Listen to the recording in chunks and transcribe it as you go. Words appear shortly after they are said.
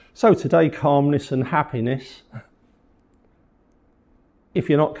So today, calmness and happiness. If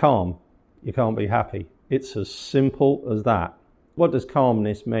you're not calm, you can't be happy. It's as simple as that. What does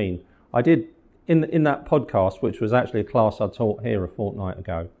calmness mean? I did, in that podcast, which was actually a class I taught here a fortnight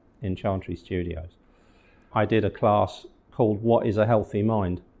ago in Chantry Studios, I did a class called What is a Healthy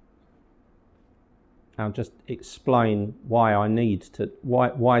Mind? I'll just explain why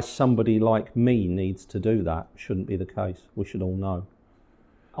why somebody like me needs to do that. Shouldn't be the case. We should all know.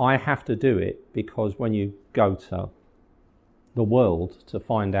 I have to do it because when you go to the world to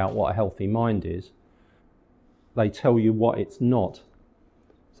find out what a healthy mind is, they tell you what it's not.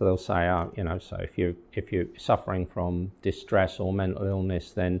 So they'll say, so if you're suffering from distress or mental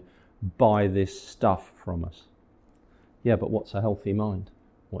illness, then buy this stuff from us. Yeah, but what's a healthy mind?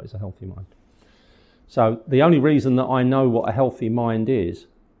 What is a healthy mind? So the only reason that I know what a healthy mind is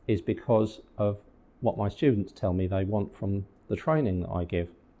because of what my students tell me they want from the training that I give.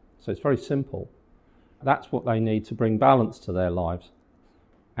 So it's very simple. That's what they need to bring balance to their lives.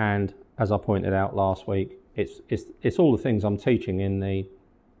 And as I pointed out last week, it's all the things I'm teaching in the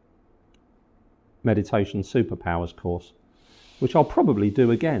Meditation Superpowers course, which I'll probably do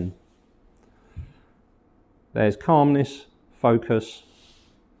again. There's calmness, focus,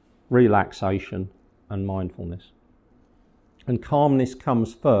 relaxation, and mindfulness. And calmness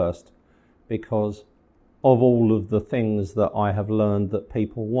comes first because of all of the things that I have learned that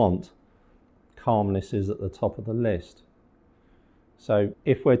people want, calmness is at the top of the list. So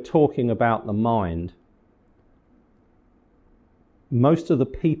if we're talking about the mind, most of the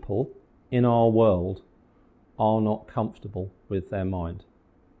people in our world are not comfortable with their mind.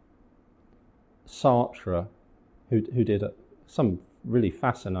 Sartre, who did some really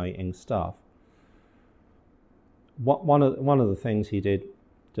fascinating stuff, one of the things he did,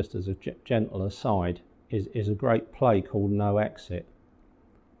 just as a gentle aside, is a great play called No Exit,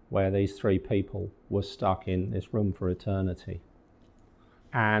 where these three people were stuck in this room for eternity.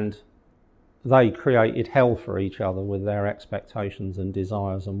 And they created hell for each other with their expectations and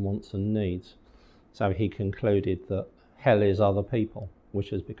desires and wants and needs. So he concluded that hell is other people,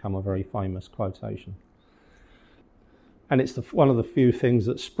 which has become a very famous quotation. And it's one of the few things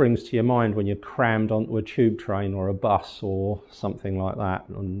that springs to your mind when you're crammed onto a tube train or a bus or something like that,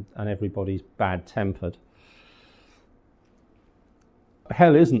 and everybody's bad-tempered.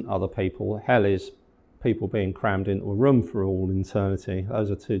 Hell isn't other people. Hell is people being crammed into a room for all eternity.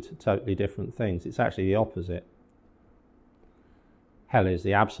 Those are two totally different things. It's actually the opposite. Hell is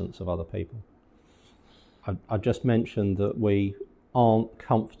the absence of other people. I just mentioned that we aren't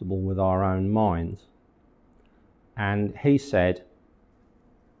comfortable with our own minds. And he said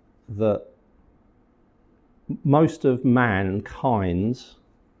that most of mankind's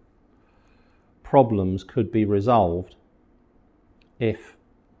problems could be resolved if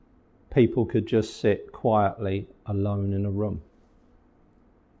people could just sit quietly alone in a room.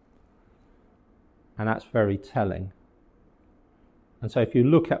 And that's very telling. And so if you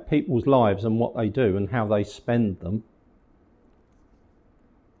look at people's lives and what they do and how they spend them,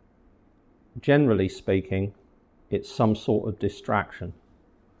 generally speaking, it's some sort of distraction.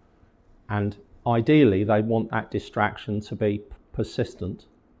 And ideally, they want that distraction to be persistent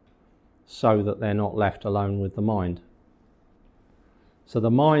so that they're not left alone with the mind. So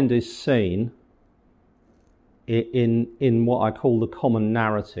the mind is seen in what I call the common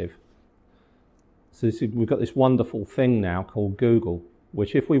narrative. So we've got this wonderful thing now called Google,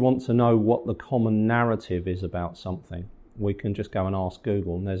 which if we want to know what the common narrative is about something, we can just go and ask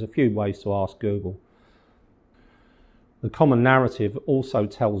Google. And there's a few ways to ask Google. The common narrative also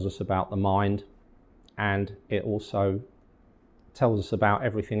tells us about the mind, and it also tells us about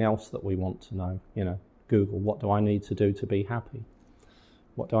everything else that we want to know. Google, what do I need to do to be happy?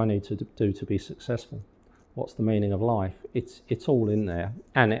 What do I need to do to be successful? What's the meaning of life? It's all in there,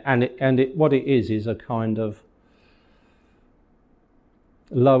 what it is a kind of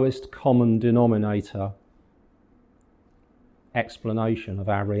lowest common denominator explanation of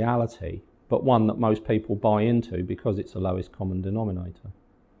our reality, but one that most people buy into because it's the lowest common denominator,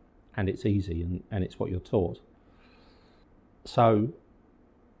 and it's easy and it's what you're taught. So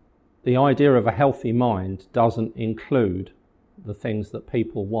the idea of a healthy mind doesn't include the things that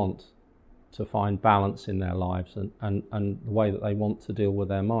people want to find balance in their lives and the way that they want to deal with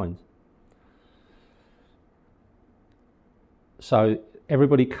their minds. So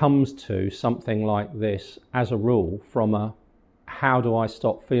everybody comes to something like this as a rule from a how do I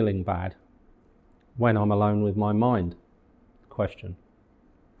stop feeling bad when I'm alone with my mind question,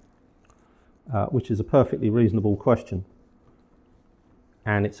 which is a perfectly reasonable question.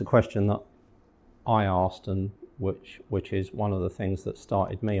 And it's a question that I asked and which is one of the things that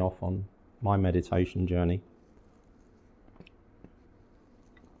started me off on my meditation journey.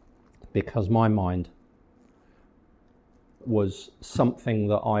 Because my mind was something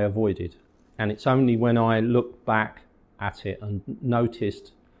that I avoided. And it's only when I look back at it and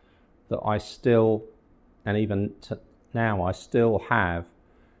noticed that I still, and even now, I still have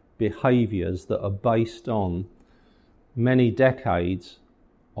behaviours that are based on many decades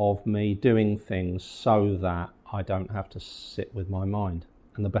of me doing things so that I don't have to sit with my mind.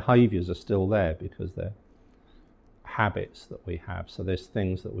 And the behaviours are still there because they're habits that we have. So there's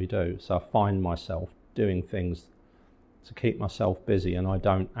things that we do. So I find myself doing things to keep myself busy, and I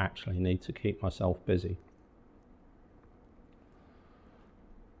don't actually need to keep myself busy.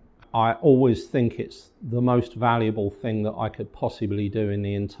 I always think it's the most valuable thing that I could possibly do in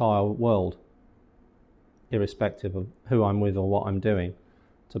the entire world, irrespective of who I'm with or what I'm doing,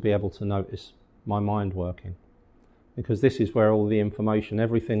 to be able to notice my mind working. Because this is where all the information,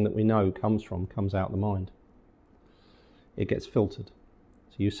 everything that we know comes out of the mind. It gets filtered.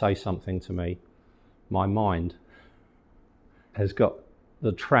 So you say something to me, my mind has got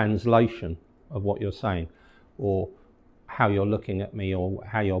the translation of what you're saying, or how you're looking at me, or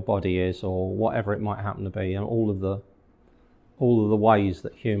how your body is, or whatever it might happen to be, and all of the ways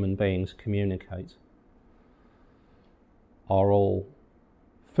that human beings communicate are all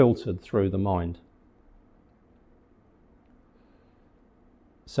filtered through the mind.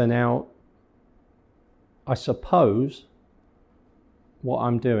 So now, I suppose what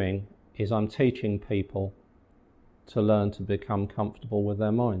I'm doing is I'm teaching people to learn to become comfortable with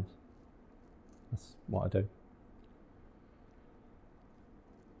their minds. That's what I do.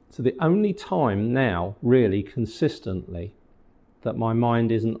 So the only time now, really consistently, that my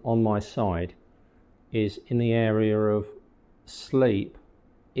mind isn't on my side is in the area of sleep.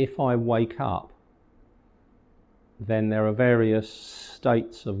 If I wake up, then there are various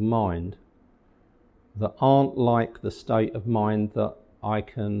states of mind that aren't like the state of mind that I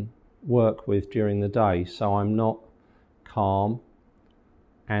can work with during the day. So I'm not calm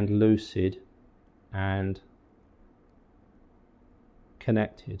and lucid and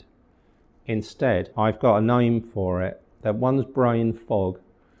connected. Instead, I've got a name for it. That one's brain fog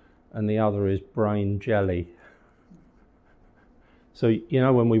and the other is brain jelly. So, you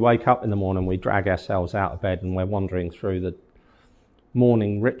know, when we wake up in the morning, we drag ourselves out of bed and we're wandering through the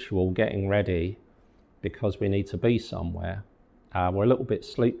morning ritual, getting ready because we need to be somewhere. We're a little bit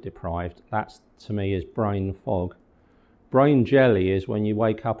sleep deprived. That, to me, is brain fog. Brain jelly is when you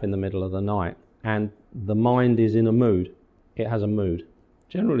wake up in the middle of the night and the mind is in a mood. It has a mood.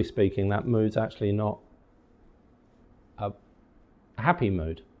 Generally speaking, that mood's actually not a happy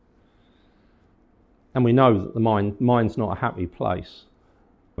mood. And we know that the mind's not a happy place.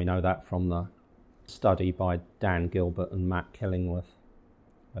 We know that from the study by Dan Gilbert and Matt Killingworth,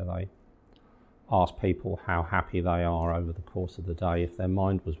 where they ask people how happy they are over the course of the day if their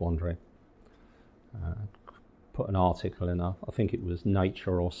mind was wandering. Put an article in I think it was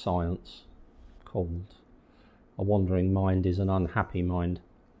Nature or Science, called "A Wandering Mind is an Unhappy Mind."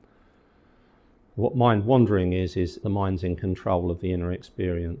 What mind wandering is the mind's in control of the inner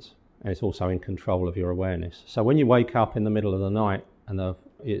experience, and it's also in control of your awareness. So when you wake up in the middle of the night and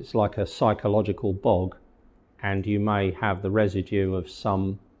it's like a psychological bog, and you may have the residue of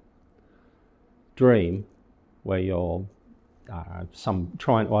some dream where you're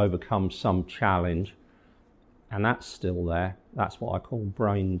trying to overcome some challenge, and that's still there. That's what I call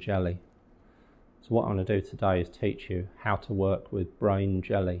brain jelly. So what I'm going to do today is teach you how to work with brain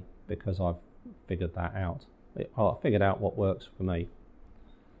jelly, because I've figured that out. I figured out what works for me,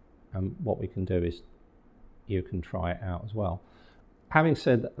 and what we can do is you can try it out as well. Having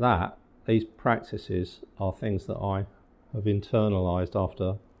said that, these practices are things that I have internalized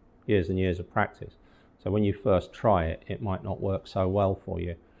after years and years of practice. So when you first try it, it might not work so well for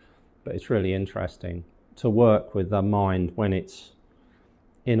you, but it's really interesting to work with the mind when it's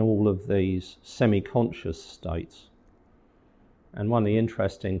in all of these semi-conscious states. And one of the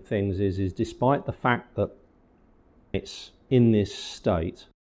interesting things is despite the fact that it's in this state,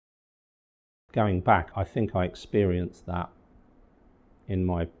 going back, I think I experienced that in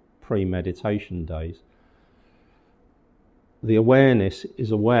my pre-meditation days. The awareness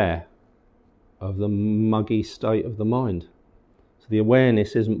is aware of the muggy state of the mind. So the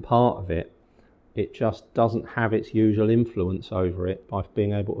awareness isn't part of it. It just doesn't have its usual influence over it by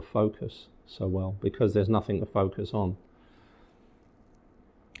being able to focus so well, because there's nothing to focus on.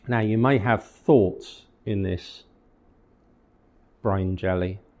 Now, you may have thoughts in this brain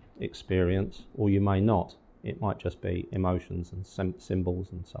jelly experience, or you may not. It might just be emotions and symbols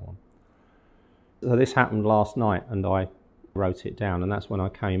and so on. So this happened last night, and I wrote it down, and that's when I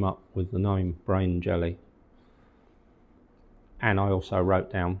came up with the name Brain Jelly. And I also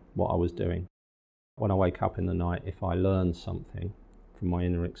wrote down what I was doing. When I wake up in the night, if I learn something from my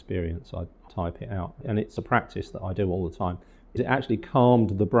inner experience, I type it out. And it's a practice that I do all the time. It actually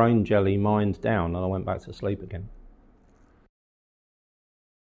calmed the brain jelly mind down, and I went back to sleep again.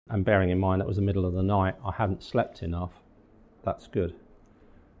 And bearing in mind that was the middle of the night, I hadn't slept enough. That's good.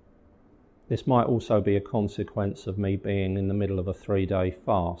 This might also be a consequence of me being in the middle of a 3-day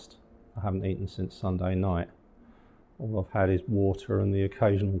fast. I haven't eaten since Sunday night. All I've had is water and the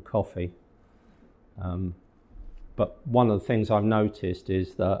occasional coffee. But one of the things I've noticed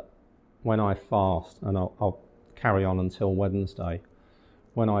is that when I fast, and I'll carry on until Wednesday,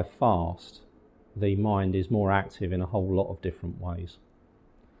 when I fast, the mind is more active in a whole lot of different ways,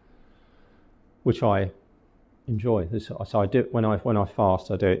 which I enjoy. So I do when I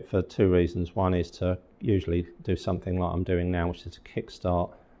fast, I do it for 2 reasons. One is to usually do something like I'm doing now, which is to kickstart,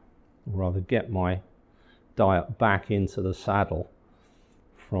 or rather get my diet back into the saddle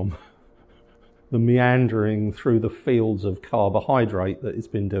from the meandering through the fields of carbohydrate that it's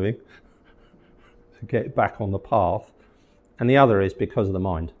been doing, to get it back on the path. And the other is because of the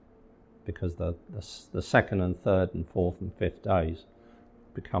mind, because the second and third and fourth and fifth days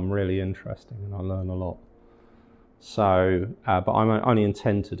become really interesting, and I learn a lot. So, but I only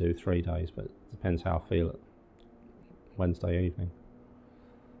intend to do 3 days, but it depends how I feel it Wednesday evening.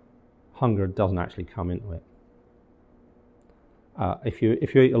 Hunger doesn't actually come into it. If you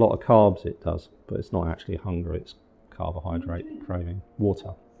eat a lot of carbs, it does, but it's not actually hunger, it's carbohydrate craving.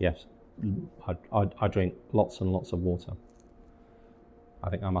 Water, yes. I drink lots and lots of water.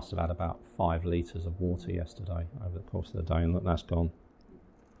 I think I must have had about 5 litres of water yesterday over the course of the day, and that's gone.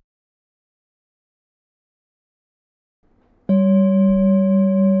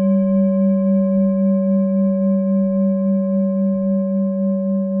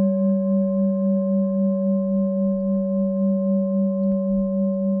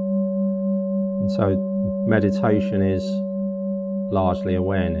 So meditation is largely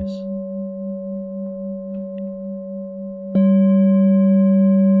awareness.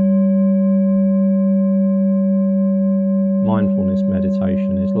 Mindfulness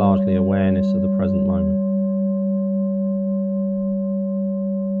meditation is largely awareness of the present moment.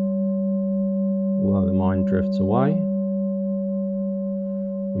 Although the mind drifts away,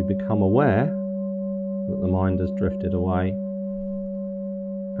 we become aware that the mind has drifted away,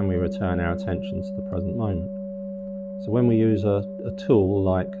 and we return our attention to the present moment. So when we use a tool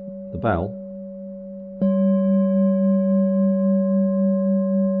like the bell,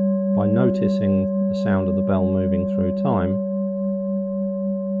 by noticing the sound of the bell moving through time,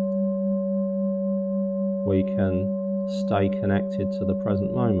 we can stay connected to the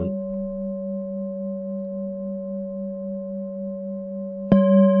present moment.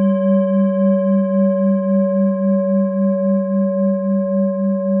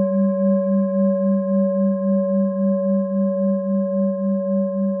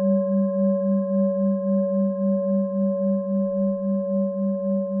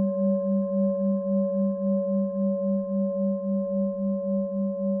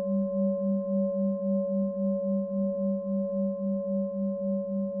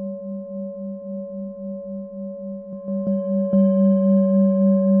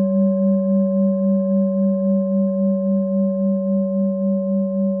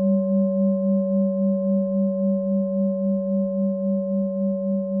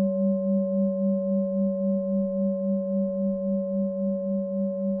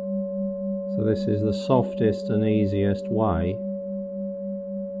 So this is the softest and easiest way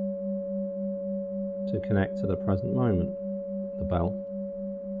to connect to the present moment, the bell,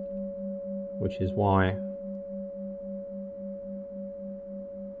 which is why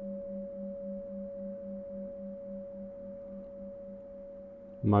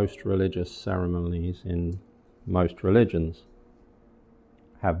most religious ceremonies in most religions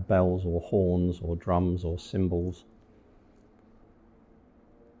have bells or horns or drums or cymbals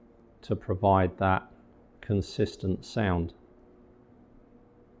to provide that consistent sound.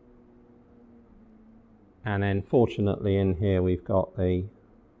 And then fortunately in here we've got the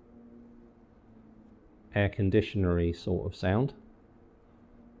air conditioner-y sort of sound,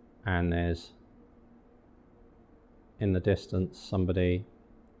 and there's in the distance somebody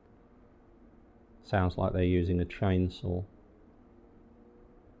sounds like they're using a chainsaw.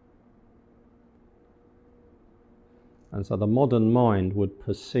 And so the modern mind would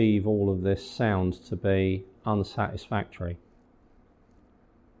perceive all of this sound to be unsatisfactory.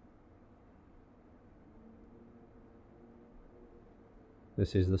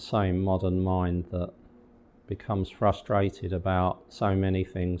 This is the same modern mind that becomes frustrated about so many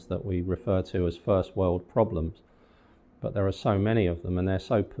things that we refer to as first world problems. But there are so many of them, and they're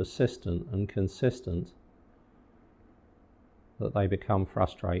so persistent and consistent that they become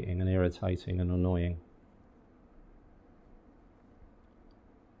frustrating and irritating and annoying.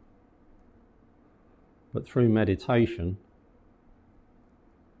 But through meditation,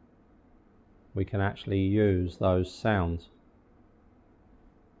 we can actually use those sounds.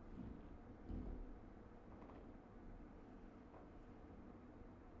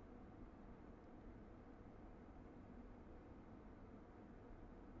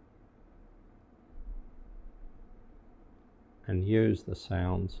 And use the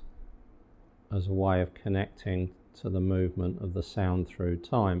sounds as a way of connecting to the movement of the sound through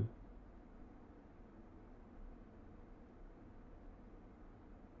time.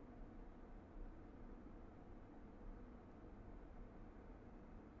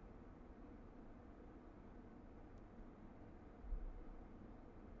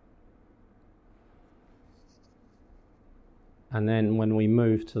 And then when we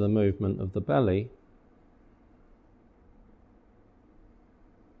move to the movement of the belly,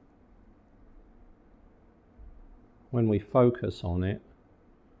 when we focus on it,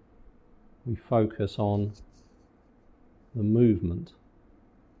 we focus on the movement.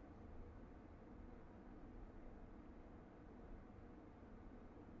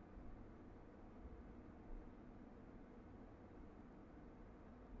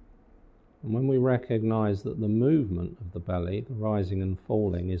 And when we recognize that the movement of the belly, the rising and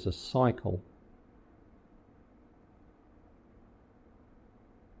falling, is a cycle,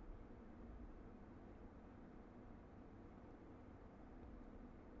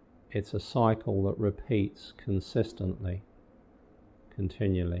 it's a cycle that repeats consistently,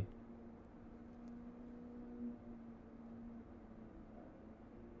 continually.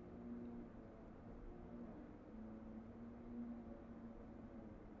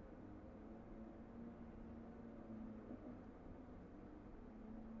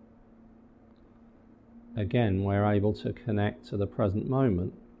 Again, we're able to connect to the present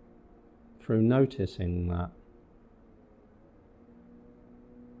moment through noticing that.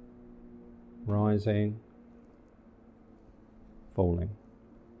 Rising, falling.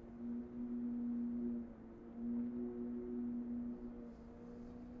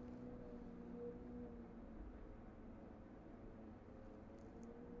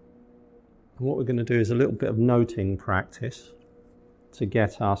 And what we're going to do is a little bit of noting practice to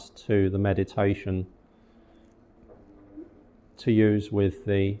get us to the meditation to use with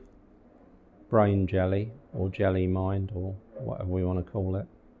the brain jelly or jelly mind or whatever we want to call it.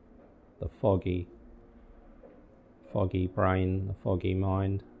 The foggy brain, the foggy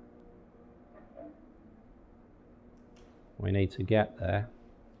mind. We need to get there.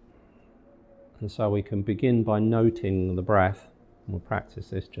 And so we can begin by noting the breath. We'll practice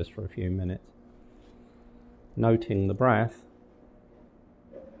this just for a few minutes. Noting the breath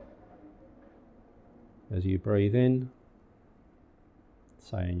as you breathe in,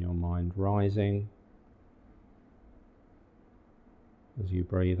 say in your mind rising. As you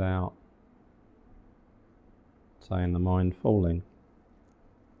breathe out, say in the mind falling.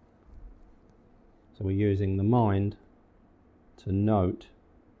 So we're using the mind to note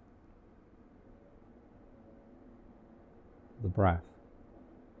the breath.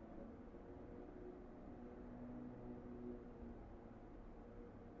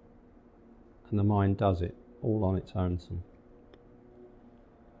 And the mind does it all on its own.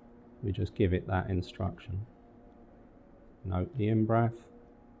 We just give it that instruction. Note the in-breath,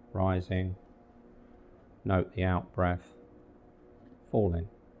 rising. Note the out-breath, falling.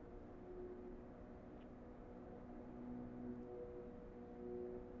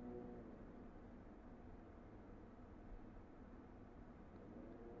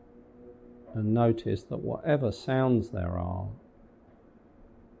 And notice that whatever sounds there are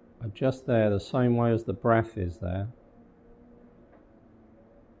just there the same way as the breath is there,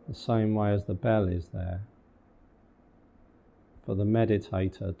 the same way as the bell is there, for the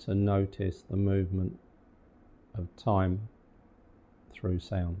meditator to notice the movement of time through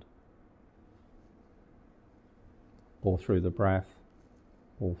sound, or through the breath,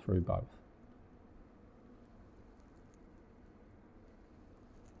 or through both.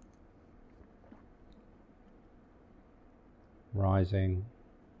 Rising,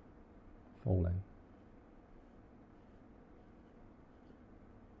 falling.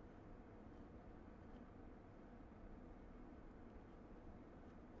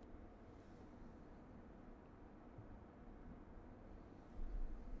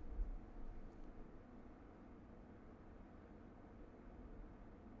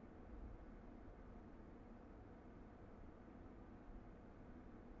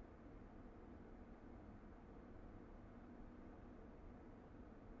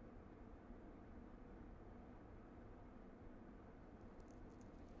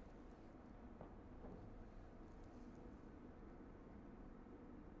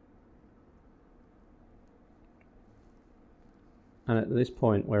 And at this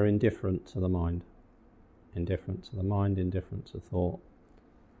point we're indifferent to the mind. Indifferent to the mind, indifferent to thought,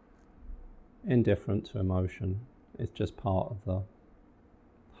 indifferent to emotion. It's just part of the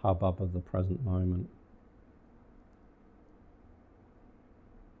hubbub of the present moment.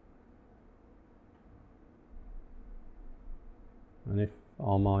 And if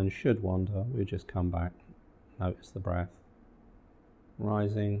our mind should wander, we just come back, notice the breath,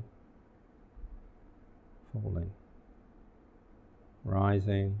 rising, falling,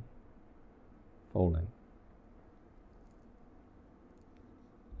 rising, falling.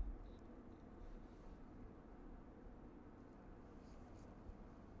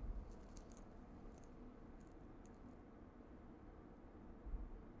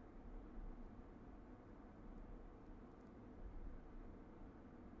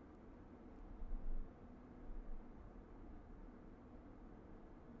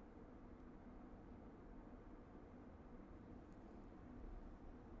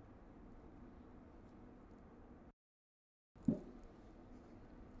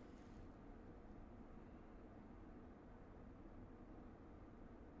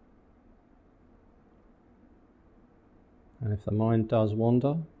 And if the mind does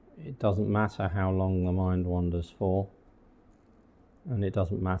wander, it doesn't matter how long the mind wanders for, and it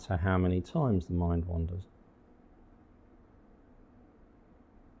doesn't matter how many times the mind wanders.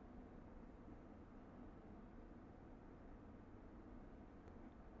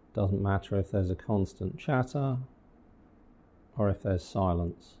 It doesn't matter if there's a constant chatter, or if there's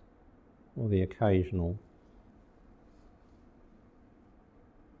silence, or the occasional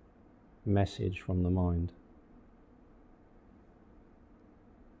message from the mind.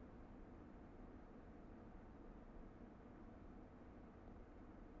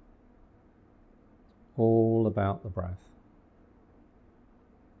 All about the breath.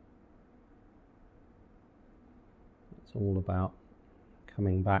 It's all about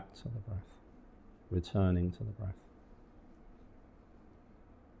coming back to the breath, returning to the breath.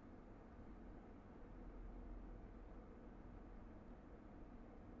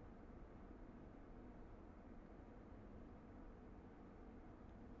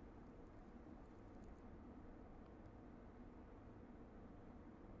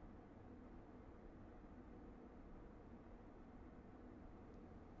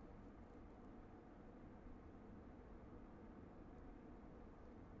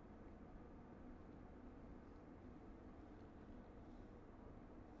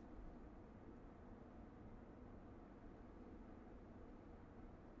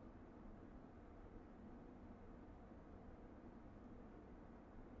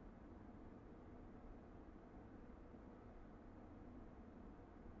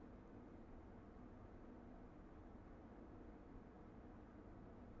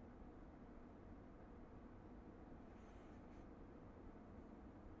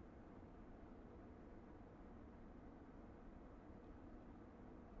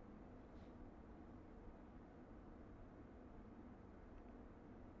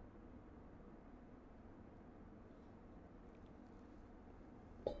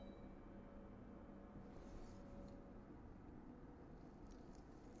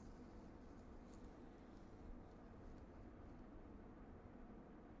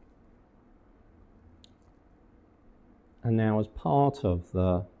 And now, as part of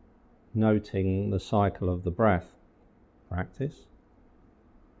the noting the cycle of the breath practice,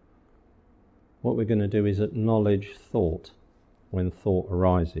 what we're going to do is acknowledge thought when thought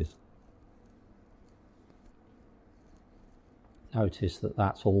arises. Notice that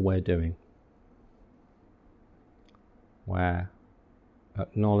that's all we're doing. We're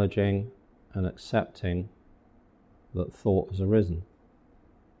acknowledging and accepting that thought has arisen.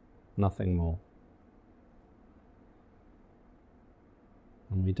 Nothing more.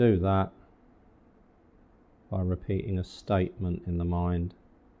 And we do that by repeating a statement in the mind.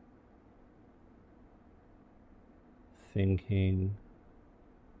 Thinking.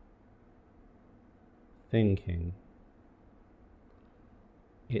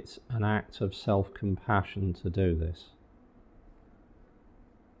 It's an act of self-compassion to do this.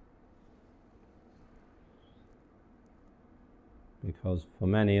 Because for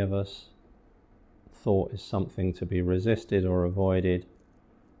many of us, thought is something to be resisted or avoided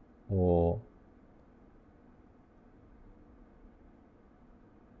or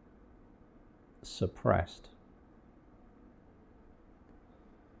suppressed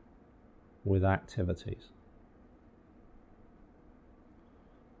with activities.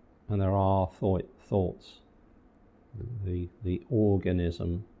 And there are thoughts, the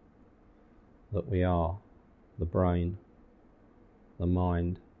organism that we are, the brain, the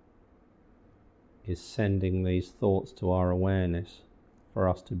mind, is sending these thoughts to our awareness for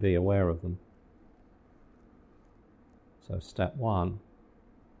us to be aware of them. So step one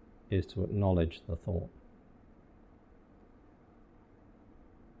is to acknowledge the thought.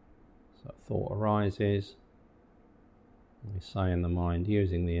 So thought arises, we say in the mind,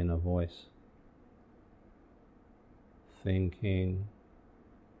 using the inner voice, thinking,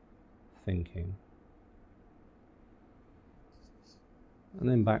 thinking. And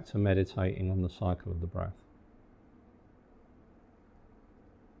then back to meditating on the cycle of the breath.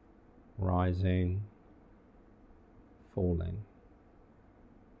 Rising, falling.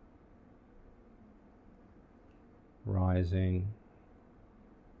 Rising,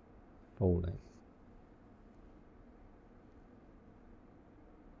 falling.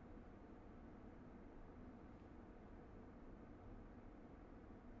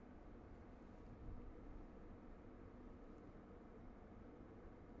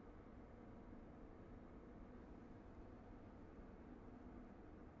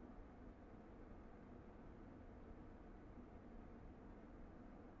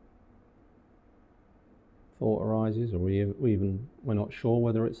 Thought arises, or we're not sure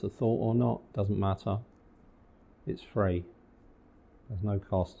whether it's a thought or not, doesn't matter. It's free. There's no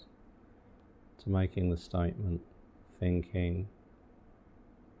cost to making the statement, thinking,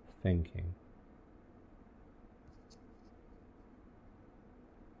 thinking.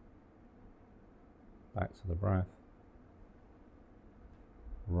 Back to the breath.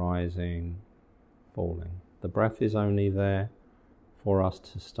 Rising, falling. The breath is only there for us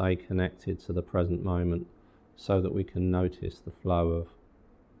to stay connected to the present moment, so that we can notice the flow of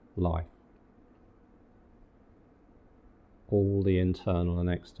life. All the internal and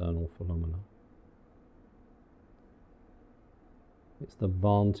external phenomena. It's the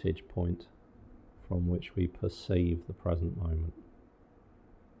vantage point from which we perceive the present moment.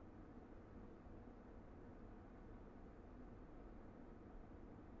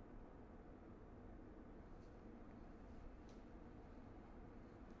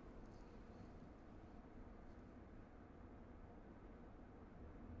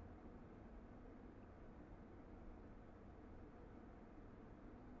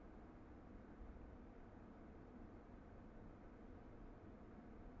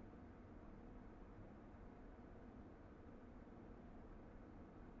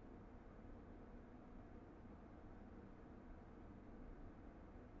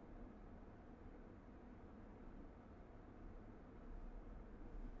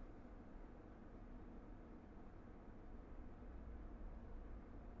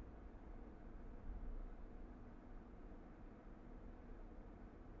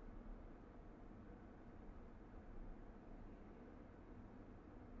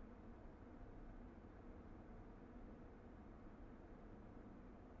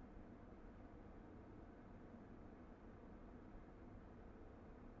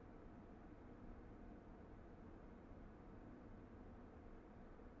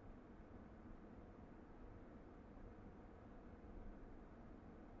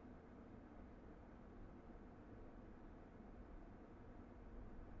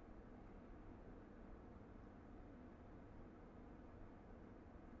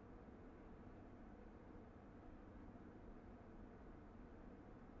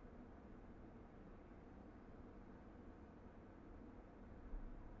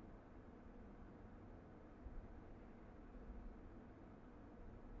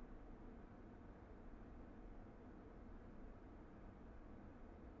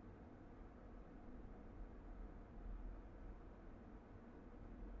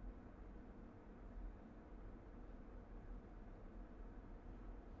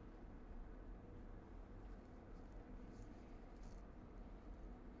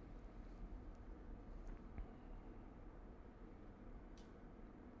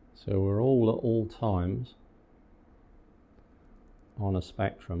 So we're all at all times on a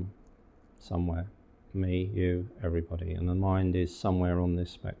spectrum somewhere. Me, you, everybody. And the mind is somewhere on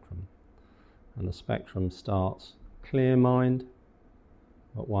this spectrum. And the spectrum starts clear mind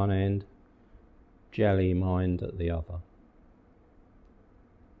at one end, jelly mind at the other.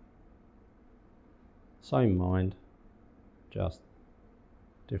 Same mind, just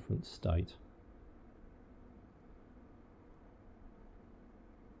different state.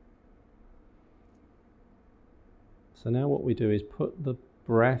 So now what we do is put the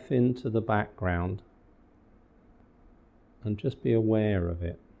breath into the background and just be aware of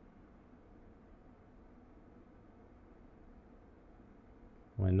it.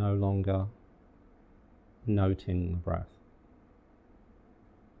 We're no longer noting the breath.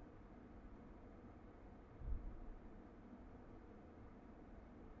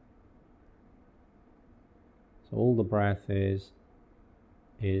 So all the breath is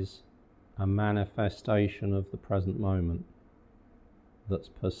a manifestation of the present moment that's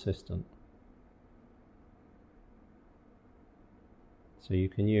persistent. So you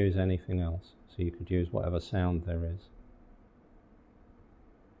can use anything else. So you could use whatever sound there is.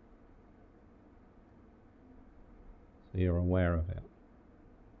 So you're aware of it.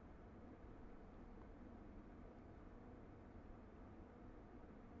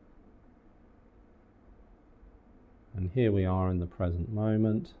 And here we are in the present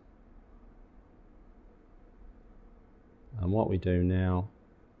moment. And what we do now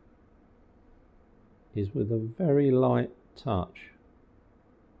is, with a very light touch,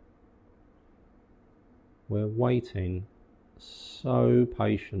 we're waiting so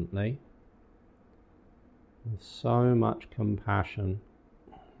patiently, with so much compassion,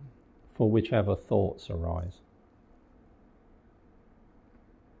 for whichever thoughts arise.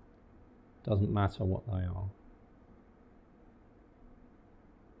 Doesn't matter what they are.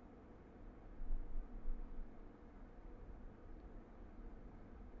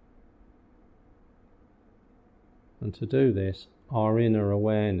 And to do this, our inner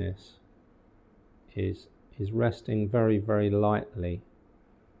awareness is resting very, very lightly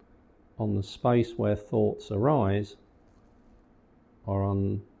on the space where thoughts arise, or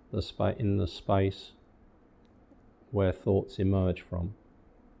on the in the space where thoughts emerge from.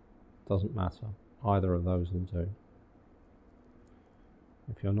 Doesn't matter. Either of those will do.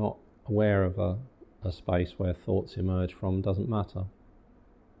 If you're not aware of a space where thoughts emerge from, doesn't matter.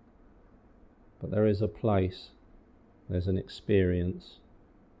 But there is a place, there's an experience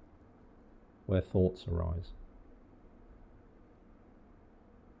where thoughts arise.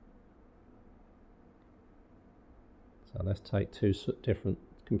 So let's take two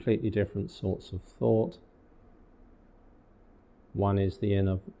completely different sorts of thought. One is the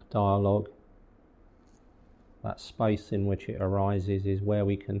inner dialogue. That space in which it arises is where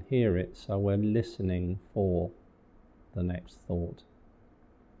we can hear it, so we're listening for the next thought.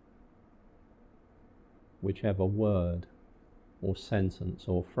 Whichever word or sentence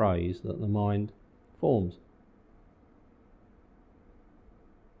or phrase that the mind forms.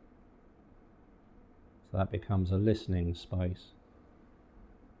 So that becomes a listening space.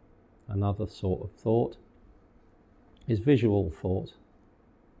 Another sort of thought is visual thought.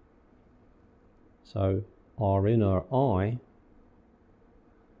 So our inner eye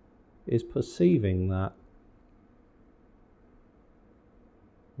is perceiving that.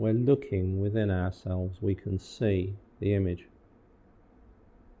 We're looking within ourselves, we can see the image.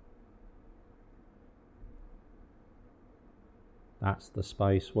 That's the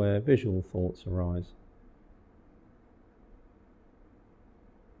space where visual thoughts arise.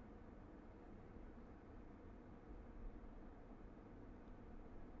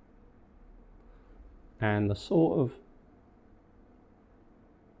 And the sort of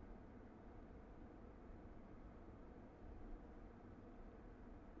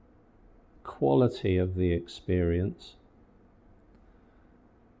quality of the experience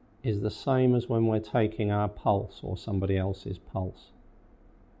is the same as when we're taking our pulse or somebody else's pulse.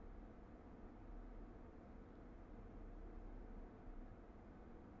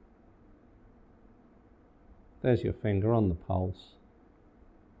 There's your finger on the pulse.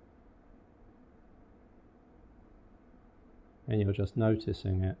 And you're just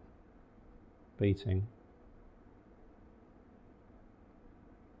noticing it beating.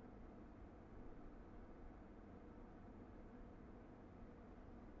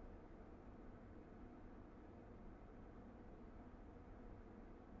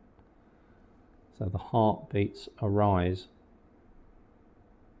 So the heartbeats arise.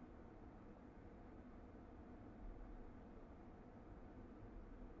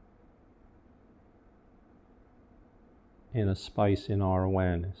 In a space in our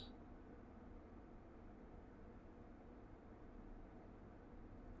awareness.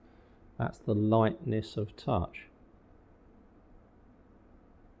 That's the lightness of touch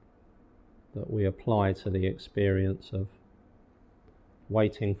that we apply to the experience of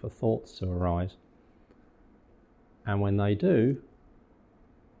waiting for thoughts to arise. And when they do,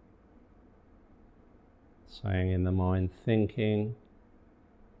 saying in the mind, thinking,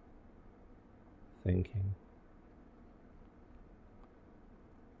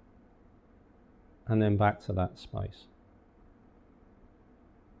 and then back to that space.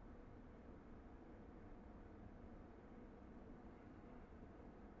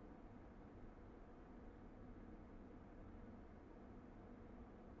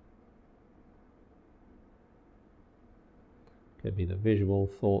 Could be the visual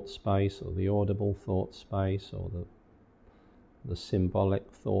thought space, or the audible thought space, or the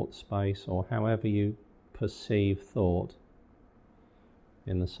symbolic thought space, or however you perceive thought,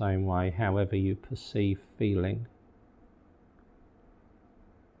 in the same way, however you perceive feeling.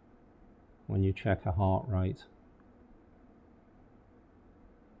 When you check a heart rate,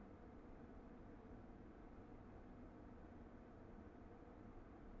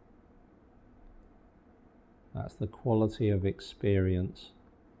 that's the quality of experience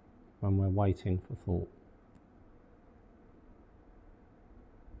when we're waiting for thought.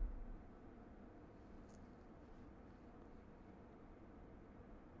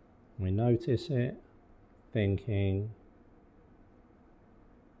 We notice it, thinking.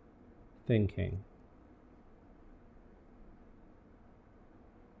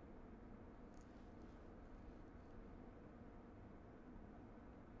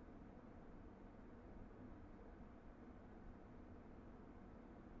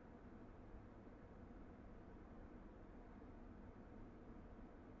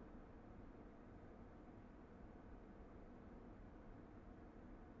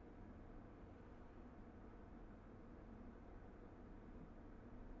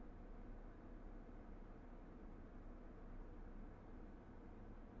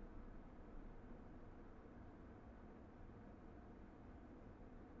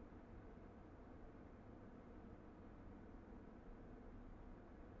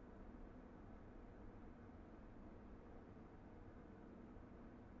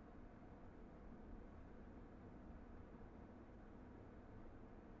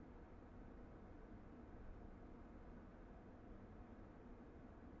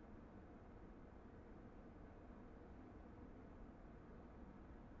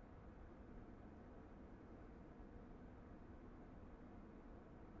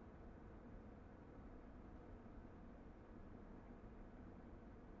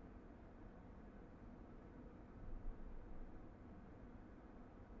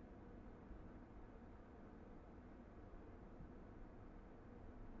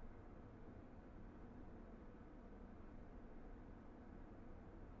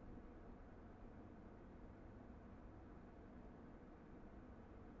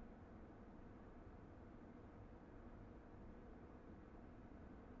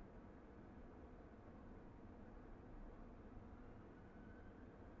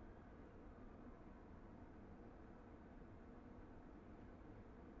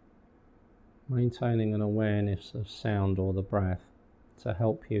 Maintaining an awareness of sound or the breath to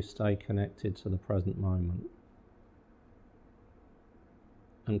help you stay connected to the present moment,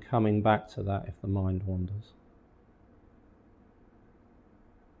 and coming back to that if the mind wanders.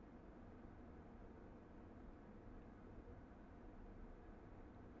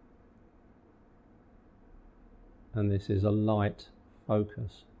 And this is a light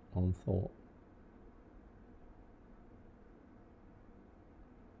focus on thought.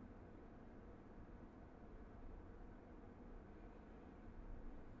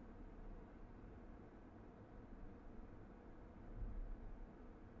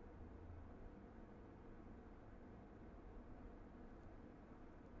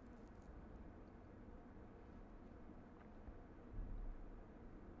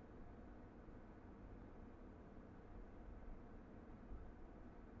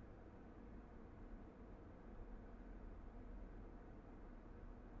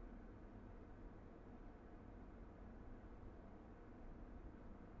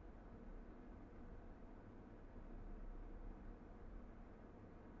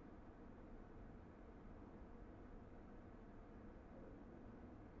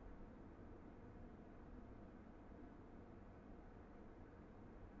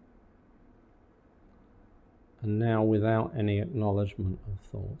 And now, without any acknowledgement of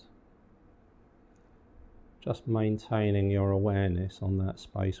thought, just maintaining your awareness on that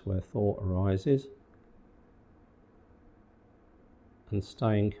space where thought arises and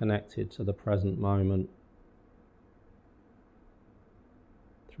staying connected to the present moment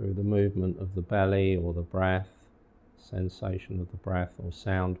through the movement of the belly or the breath, sensation of the breath or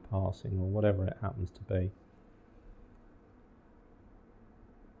sound passing or whatever it happens to be.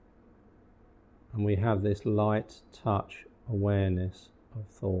 And we have this light touch awareness of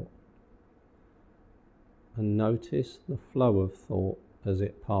thought. And notice the flow of thought as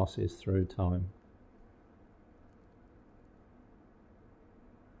it passes through time.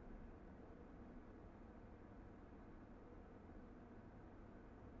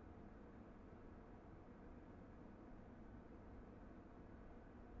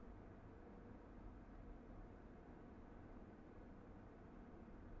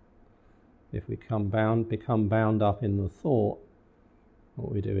 If we become bound up in the thought,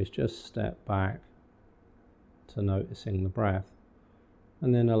 what we do is just step back to noticing the breath,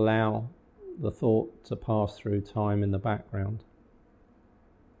 and then allow the thought to pass through time in the background.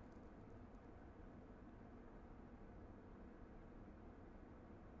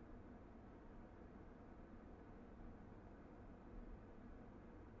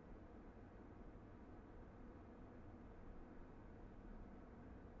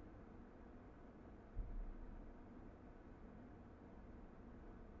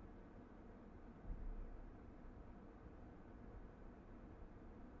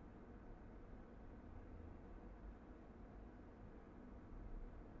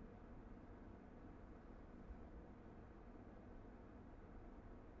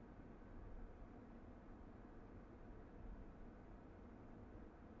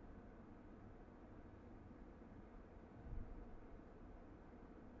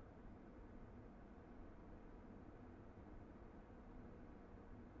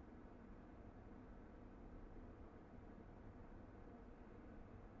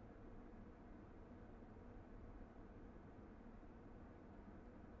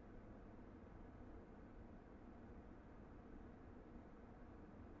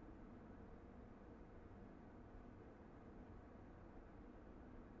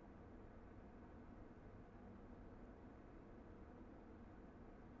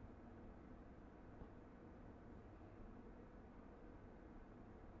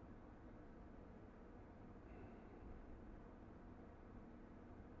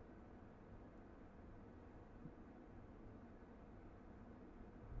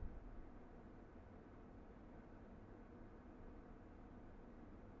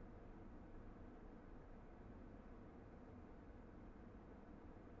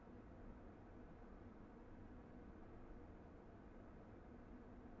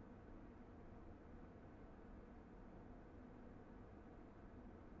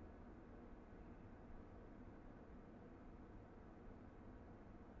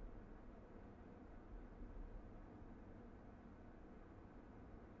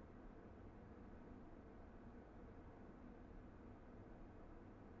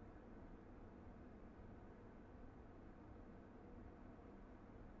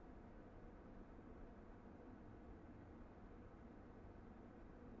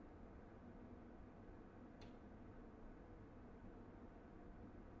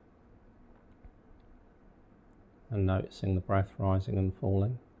 And noticing the breath rising and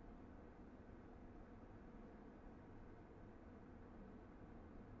falling.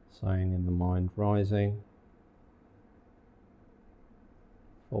 Saying in the mind, rising,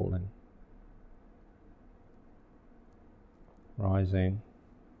 falling, rising,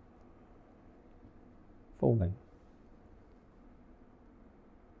 falling.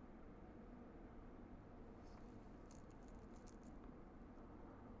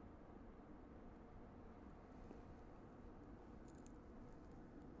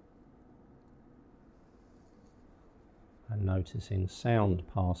 And noticing sound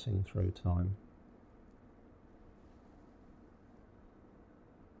passing through time.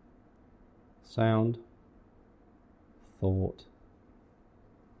 Sound, thought,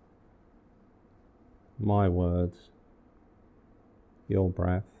 my words, your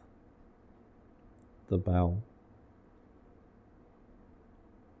breath, the bell,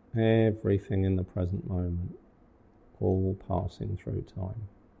 everything in the present moment, all passing through time.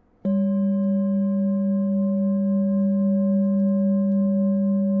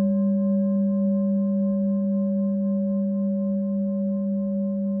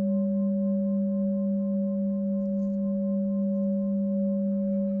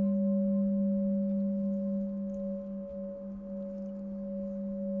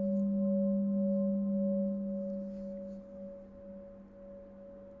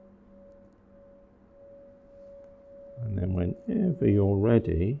 And then whenever you're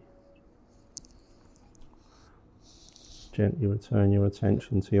ready, gently return your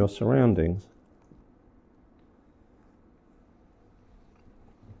attention to your surroundings.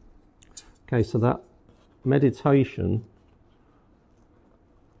 Okay, so that meditation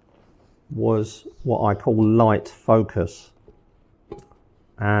was what I call light focus.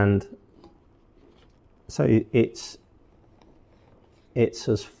 And so it's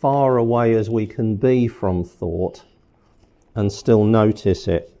as far away as we can be from thought and still notice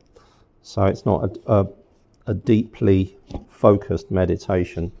it. So it's not a deeply focused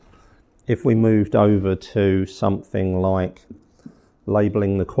meditation. If we moved over to something like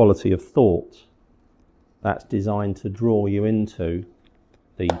labelling the quality of thought, that's designed to draw you into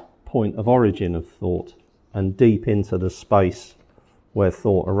the point of origin of thought and deep into the space where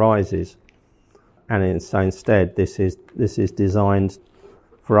thought arises. And instead, this is designed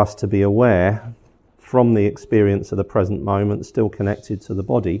for us to be aware from the experience of the present moment, still connected to the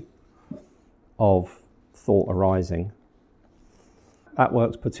body, of thought arising. That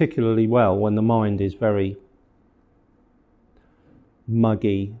works particularly well when the mind is very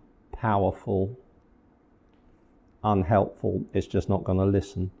muggy, powerful, unhelpful. It's just not going to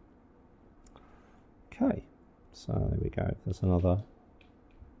listen. Okay, so there we go. There's another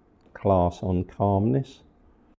class on calmness.